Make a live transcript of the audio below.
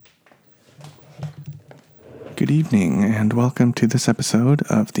Good evening, and welcome to this episode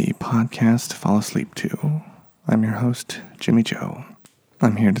of the podcast Fall Asleep To. I'm your host, Jimmy Joe.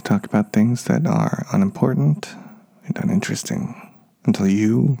 I'm here to talk about things that are unimportant and uninteresting until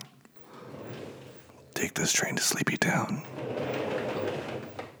you take this train to Sleepy Town.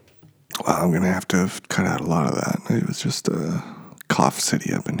 Well, I'm going to have cut out a lot of that. It was just a cough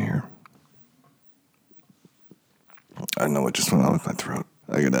city up in here. I don't know what just went on with my throat.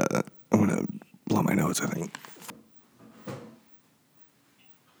 I'm gonna blow my nose, I think.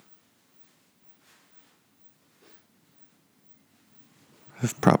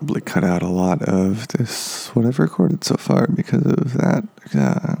 I've probably cut out a lot of this, what I've recorded so far, because of that.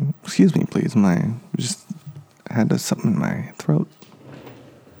 Excuse me, please. Just had something in my throat.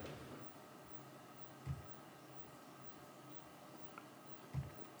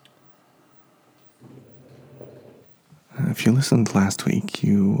 If you listened last week,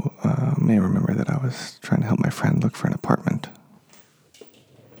 you may remember that I was trying to help my friend look for an apartment.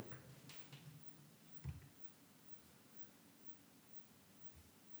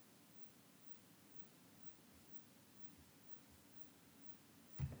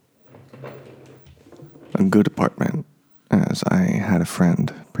 A good apartment, as I had a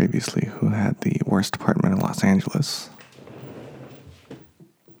friend previously who had the worst apartment in Los Angeles.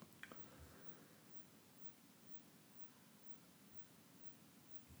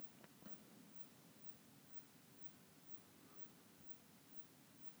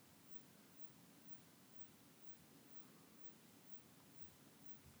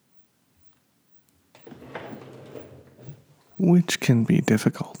 Which can be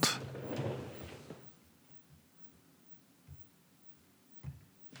difficult.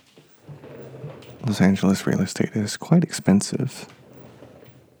 Los Angeles real estate is quite expensive.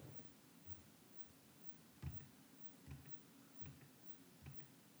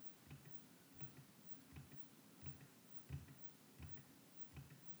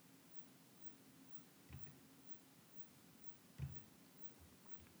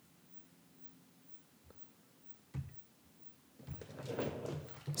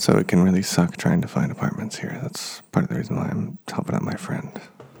 So it can really suck trying to find apartments here. That's part of the reason why I'm helping out my friend.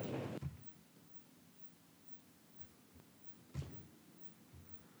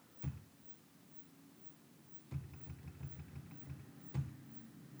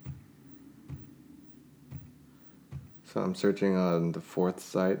 So I'm searching on the fourth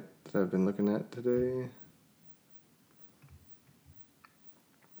site that I've been looking at today.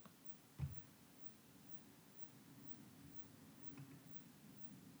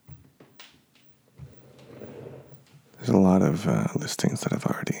 There's a lot of listings that I've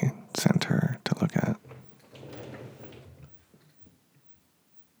already sent her to look at.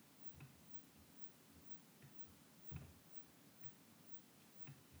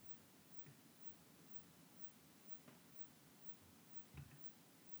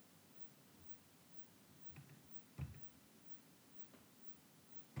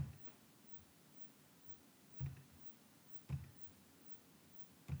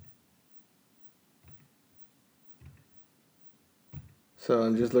 So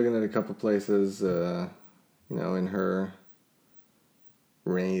I'm just looking at a couple places, in her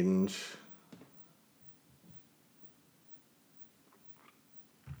range.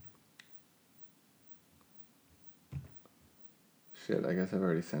 Shit, I guess I've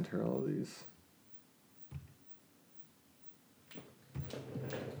already sent her all of these.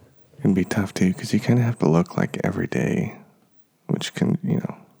 It can be tough too, because you kind of have to look like every day, which can,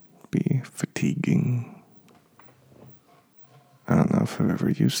 be fatiguing. I don't know if I've ever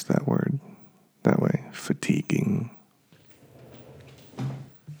used that word that way, fatiguing.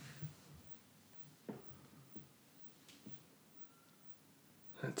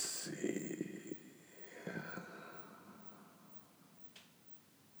 Let's see.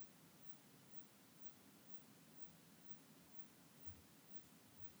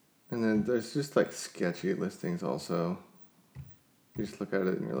 And then there's just like sketchy listings also. You just look at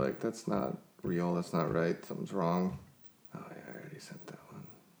it and you're like, that's not real, that's not right, something's wrong. Oh yeah, I already sent that one.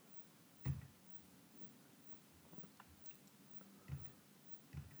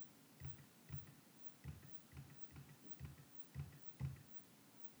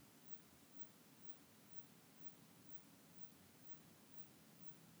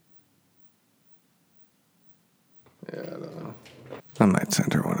 Yeah, I don't know. I might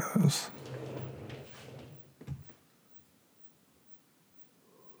send her one of those.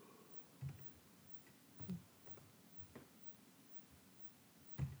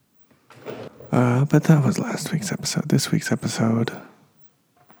 But that was last week's episode. This week's episode,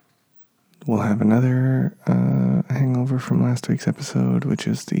 we'll have another hangover from last week's episode, which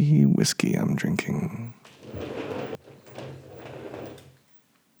is the whiskey I'm drinking.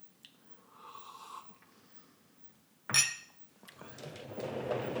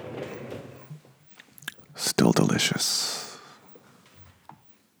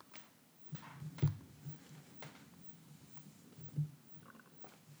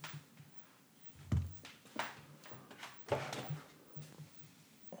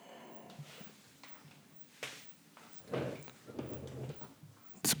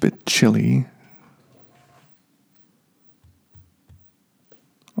 bit chilly.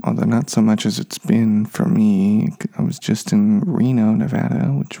 Although not so much as it's been for me. I was just in Reno,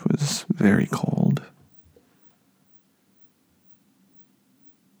 Nevada, which was very cold.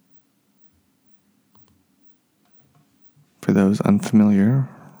 For those unfamiliar,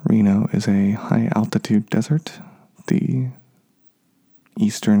 Reno is a high-altitude desert, the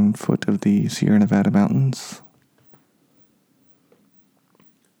eastern foot of the Sierra Nevada mountains.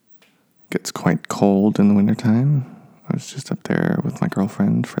 It gets quite cold in the wintertime. I was just up there with my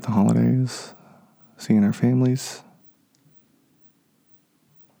girlfriend for the holidays, seeing our families.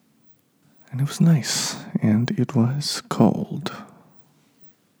 And it was nice, and it was cold.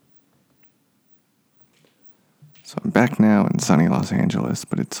 So I'm back now in sunny Los Angeles,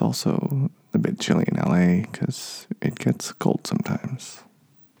 but it's also a bit chilly in LA because it gets cold sometimes.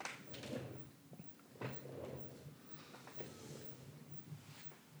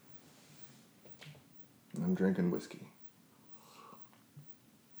 I'm drinking whiskey.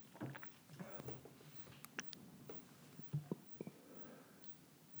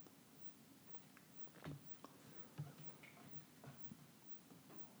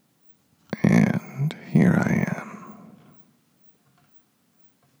 And here I am.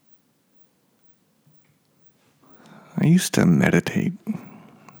 I used to meditate.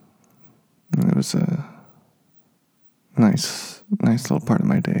 It was a nice little part of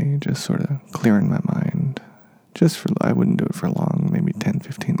my day, just sort of clearing my mind. I wouldn't do it for long, maybe 10,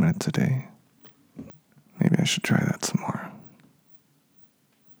 15 minutes a day. Maybe I should try that some more.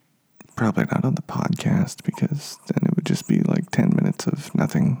 Probably not on the podcast, because then it would just be like 10 minutes of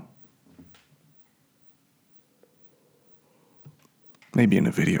nothing. Maybe in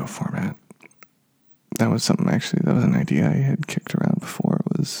a video format. That was an idea I had kicked around before,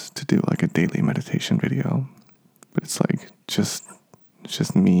 was to do like a daily meditation video. But it's like just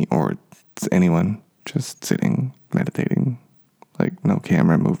me or anyone just sitting, meditating. Like no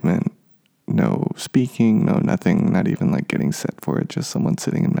camera movement, no speaking, no nothing, not even like getting set for it, just someone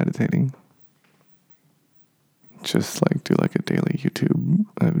sitting and meditating. Just like do like a daily YouTube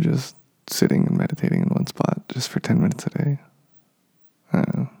of just sitting and meditating in one spot just for 10 minutes a day. I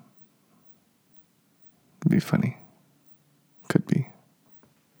don't know. It'd be funny. Could be.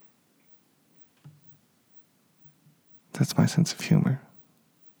 That's my sense of humor.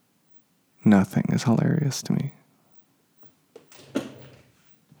 Nothing is hilarious to me.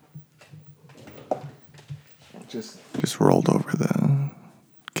 Just rolled over the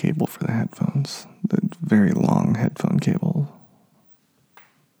cable for the headphones. The very long headphone cable.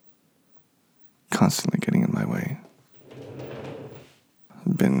 Constantly getting in my way.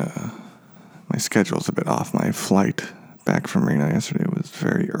 My schedule's a bit off. My flight back from Reno yesterday was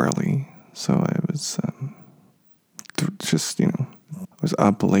very early. So I was I was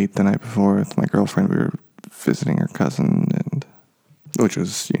up late the night before with my girlfriend. We were visiting her cousin, and which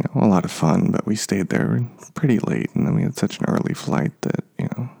was, a lot of fun, but we stayed there pretty late, and then we had such an early flight that,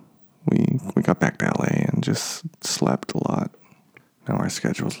 we got back to LA and just slept a lot. Now our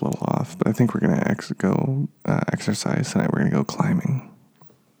schedule's a little off, but I think we're going to go exercise tonight. We're going to go climbing.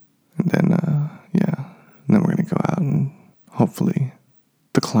 And then, and then we're going to go out, and hopefully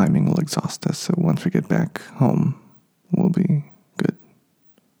the climbing will exhaust us, so once we get back home, we'll be good.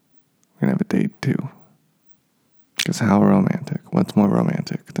 We're going to have a date, too. Because how romantic? What's more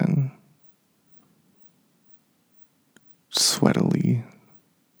romantic than sweatily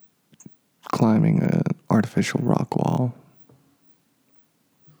climbing an artificial rock wall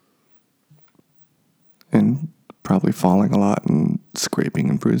and probably falling a lot and scraping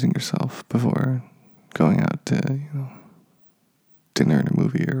and bruising yourself before going out to, dinner and a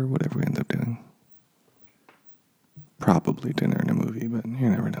movie or whatever we end up doing. Probably dinner and a movie, but you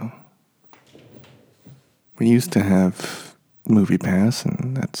never know. We used to have Movie Pass,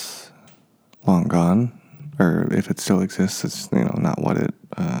 and that's long gone. Or if it still exists, it's not what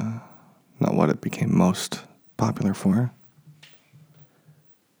it became most popular for.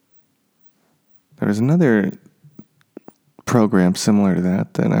 There was another program similar to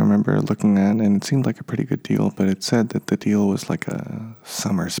that I remember looking at, and it seemed like a pretty good deal, but it said that the deal was like a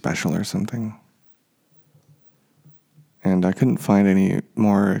summer special or something. And I couldn't find any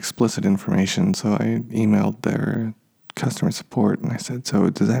more explicit information, so I emailed their customer support, and I said, so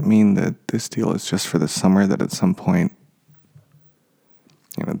does that mean that this deal is just for the summer, that at some point,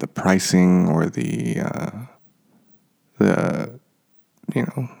 the pricing or the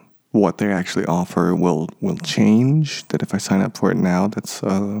what they actually offer will change, that if I sign up for it now, that's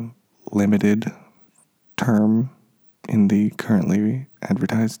a limited term in the currently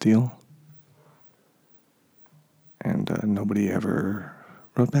advertised deal? And nobody ever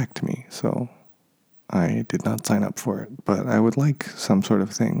wrote back to me, so I did not sign up for it. But I would like some sort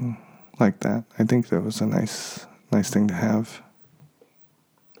of thing like that. I think that was a nice thing to have.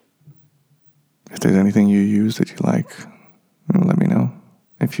 If there's anything you use that you like, let me know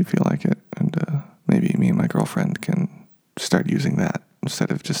if you feel like it. And maybe me and my girlfriend can start using that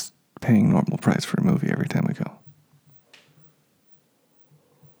instead of just paying normal price for a movie every time we go.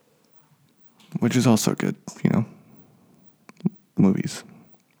 Which is also good, movies.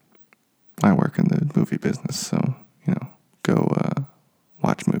 I work in the movie business, so, go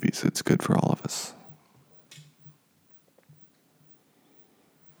watch movies. It's good for all of us.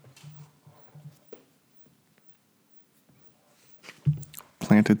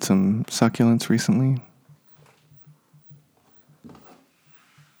 Planted some succulents recently.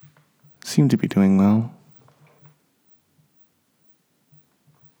 Seem to be doing well.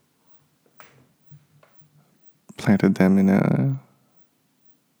 Planted them in a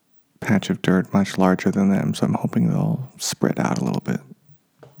patch of dirt much larger than them, so I'm hoping they'll spread out a little bit.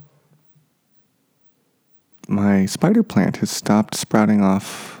 My spider plant has stopped sprouting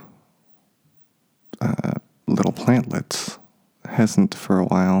off little plantlets. Hasn't for a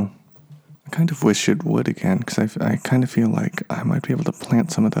while. I kind of wish it would again, because I kind of feel like I might be able to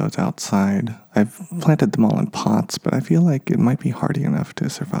plant some of those outside. I've planted them all in pots, but I feel like it might be hardy enough to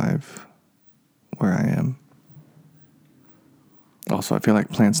survive where I am. Also, I feel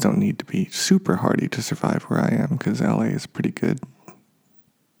like plants don't need to be super hardy to survive where I am, because LA is pretty good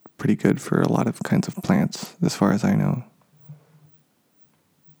for a lot of kinds of plants, as far as I know.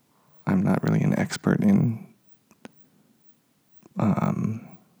 I'm not really an expert in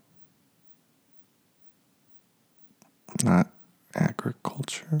not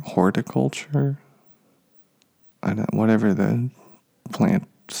agriculture, horticulture. Whatever the plant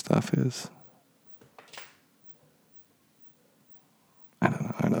stuff is. I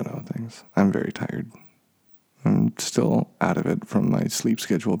don't know things. I'm very tired. I'm still out of it from my sleep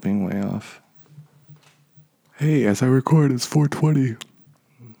schedule being way off. Hey, as I record, it's 4:20.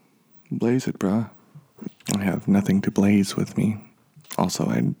 Blaze it, brah. I have nothing to blaze with me. Also,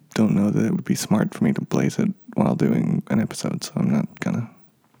 I don't know that it would be smart for me to blaze it while doing an episode, so I'm not gonna.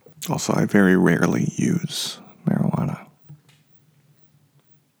 Also, I very rarely use marijuana.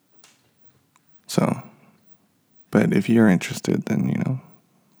 So, but if you're interested, then,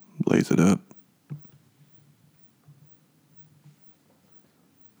 blaze it up.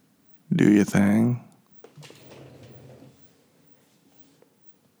 Do your thing.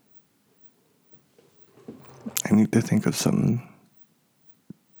 I need to think of some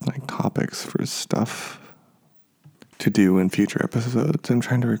topics for stuff to do in future episodes. I'm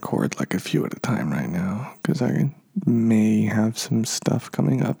trying to record a few at a time right now, because I may have some stuff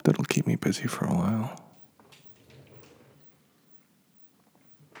coming up that'll keep me busy for a while.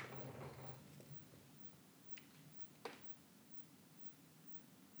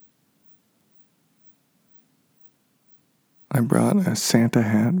 I brought a Santa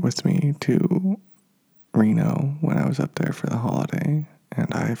hat with me to Reno when I was up there for the holiday,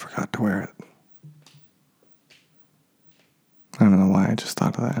 and I forgot to wear it. I don't know why I just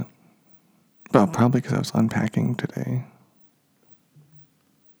thought of that. Well, probably because I was unpacking today.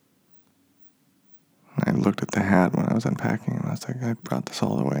 I looked at the hat when I was unpacking, and I was like, I brought this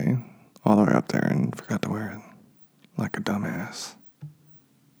all the way up there and forgot to wear it. Like a dumbass.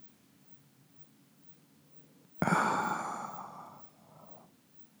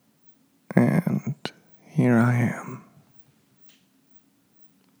 And here I am.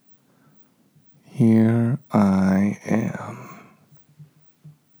 Here I am.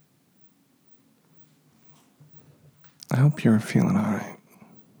 I hope you're feeling alright.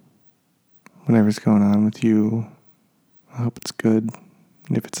 Whatever's going on with you, I hope it's good.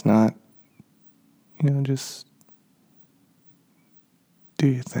 And if it's not, just do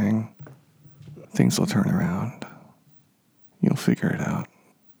your thing. Things will turn around. You'll figure it out.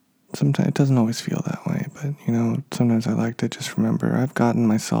 Sometimes it doesn't always feel that way, but sometimes I like to just remember I've gotten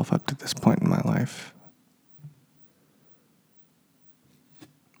myself up to this point in my life.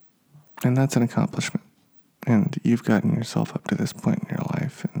 And that's an accomplishment. And you've gotten yourself up to this point in your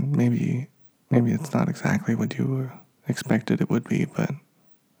life, and maybe it's not exactly what you expected it would be, but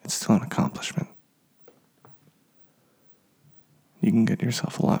it's still an accomplishment. You can get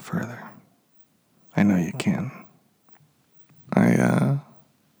yourself a lot further. I know you can. I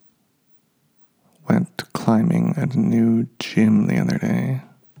went climbing at a new gym the other day.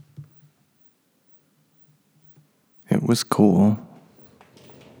 It was cool.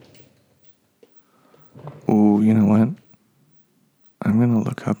 Ooh, you know what? I'm gonna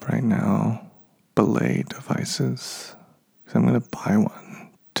look up right now belay devices, because I'm gonna buy one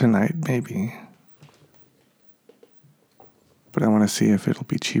tonight, maybe. But I want to see if it'll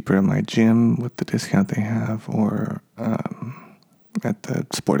be cheaper at my gym with the discount they have, or at the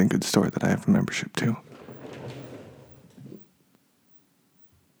sporting goods store that I have a membership to.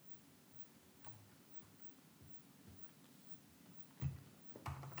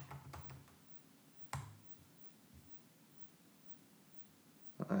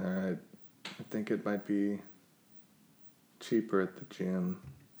 I think it might be cheaper at the gym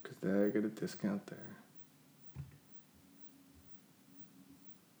because they get a discount there.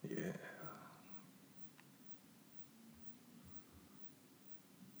 Yeah.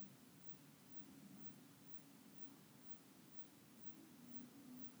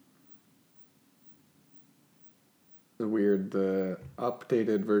 It's weird. The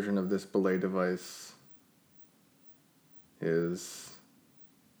updated version of this belay device is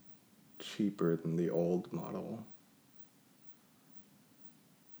cheaper than the old model.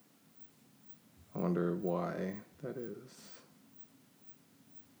 I wonder why that is.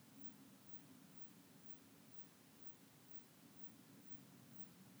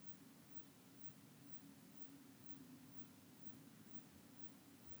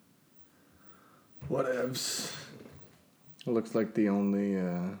 Whatevs. It looks like the only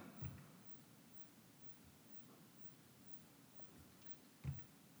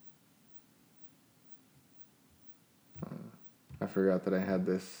I forgot that I had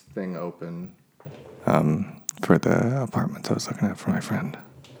this thing open for the apartments I was looking at for my friend.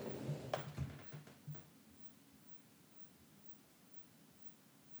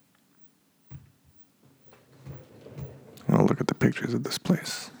 I'll look at the pictures of this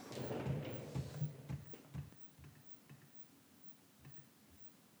place.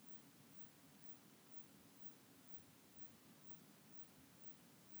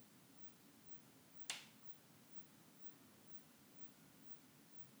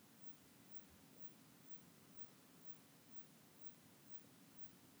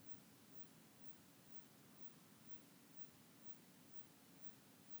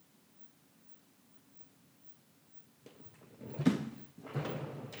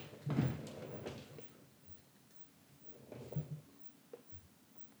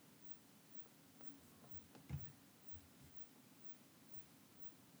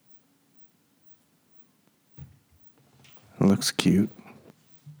 It looks cute.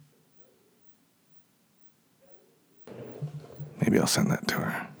 Maybe I'll send that to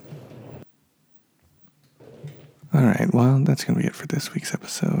her. Alright, well, that's going to be it for this week's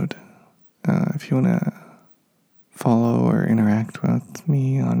episode. If you want to follow or interact with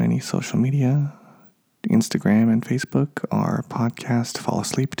me on any social media, Instagram and Facebook are podcast Fall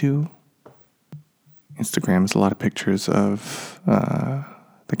Asleep To. Instagram is a lot of pictures of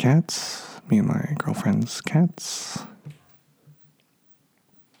the cats, me and my girlfriend's cats.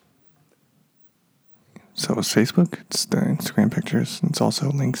 So is Facebook. It's the Instagram pictures. It's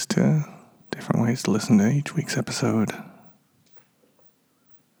also links to different ways to listen to each week's episode.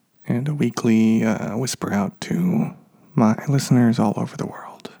 And a weekly whisper out to my listeners all over the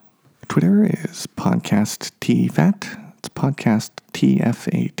world. Twitter is podcast TFAT. It's podcast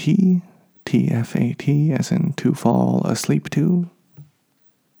TFAT. TFAT as in to fall asleep to.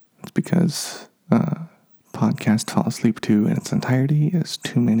 It's because podcast Fall Asleep To in its entirety is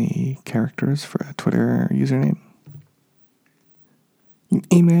too many characters for a Twitter username. You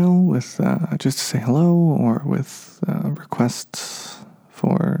can email with just to say hello or with requests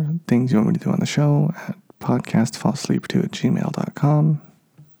for things you want me to do on the show at podcastfallasleep2@gmail.com.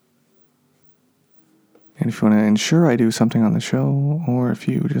 And if you want to ensure I do something on the show, or if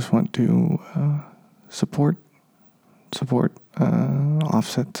you just want to support,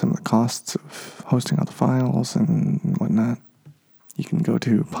 offset some of the costs of hosting all the files and whatnot, you can go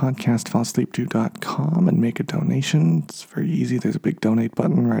to podcastfallasleep2.com and make a donation. It's very easy. There's a big donate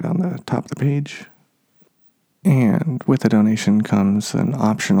button right on the top of the page. And with the donation comes an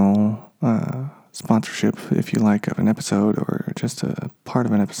optional sponsorship, if you like, of an episode, or just a part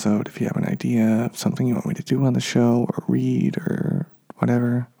of an episode if you have an idea of something you want me to do on the show, or read, or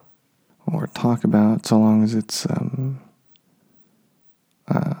whatever, or talk about, so long as it's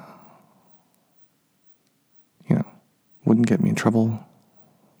wouldn't get me in trouble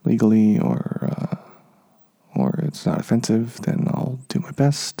legally, or it's not offensive, then I'll do my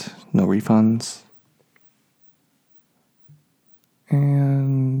best. No refunds.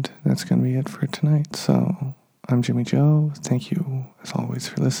 And that's going to be it for tonight. So I'm Jimmy Joe. Thank you, as always,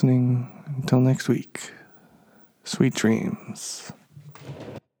 for listening. Until next week, sweet dreams.